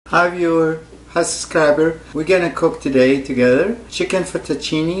Hi viewer, hi subscriber. We're gonna cook today together chicken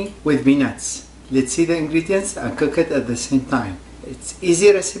fettuccine with peanuts. Let's see the ingredients and cook it at the same time. It's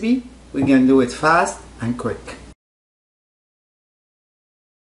easy recipe. We're gonna do it fast and quick.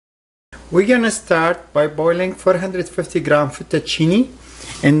 We're gonna start by boiling 450 gram fettuccine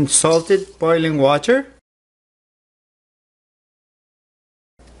in salted boiling water.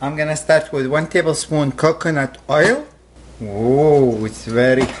 I'm gonna start with 1 tablespoon coconut oil. Oh, it's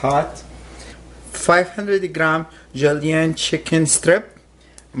very hot. 500 gram julienne chicken strip.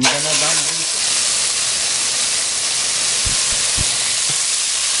 I'm gonna dump these.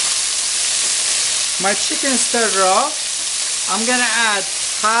 My chicken is still raw. I'm gonna add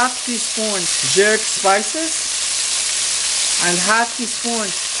half teaspoon jerk spices and half teaspoon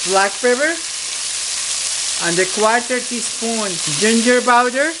black pepper and a quarter teaspoon ginger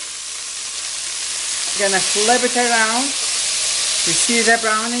powder. Gonna flip it around. You see the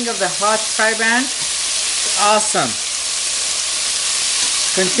browning of the hot fry pan? Awesome.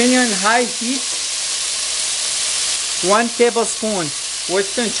 Continue in high heat. 1 tablespoon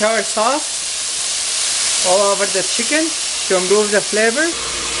Worcestershire sauce all over the chicken to improve the flavor.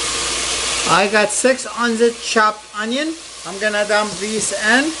 I got 6 ounces chopped onion. I'm gonna dump these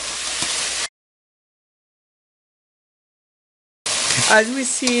in. As we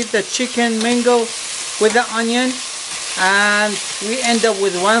see the chicken mingle with the onion and we end up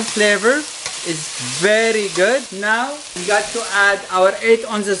with one flavor. It's very good. Now we got to add our 8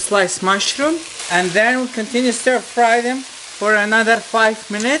 ounces sliced mushroom and then we continue stir fry them for another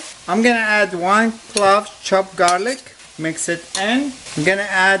 5 minutes. I'm gonna add 1 clove chopped garlic, mix it in. I'm gonna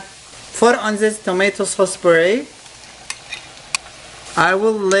add 4 ounces tomato sauce puree. I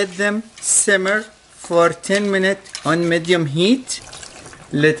will let them simmer for 10 minutes on medium heat.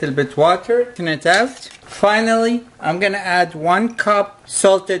 Little bit water, thin it out. Finally, I'm gonna add 1 cup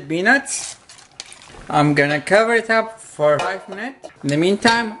salted peanuts. I'm gonna cover it up for 5 minutes. In the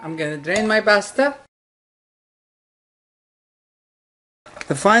meantime, I'm gonna drain my pasta.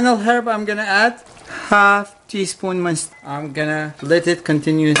 The final herb I'm gonna add, half teaspoon mustard. I'm gonna let it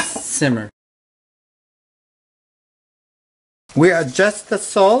continue simmer. We adjust the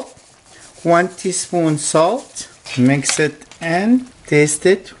salt, 1 teaspoon salt. Mix it in, taste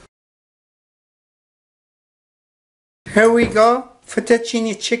it. Here we go,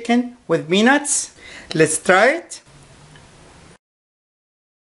 fettuccine chicken with peanuts. Let's try it.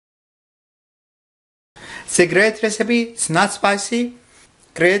 It's a great recipe, it's not spicy.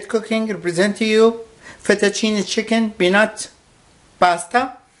 Great cooking, represent to you fettuccine chicken, peanut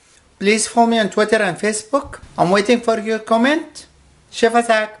pasta. Please follow me on Twitter and Facebook. I'm waiting for your comment. Chef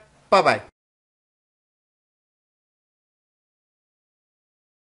Asak, bye bye.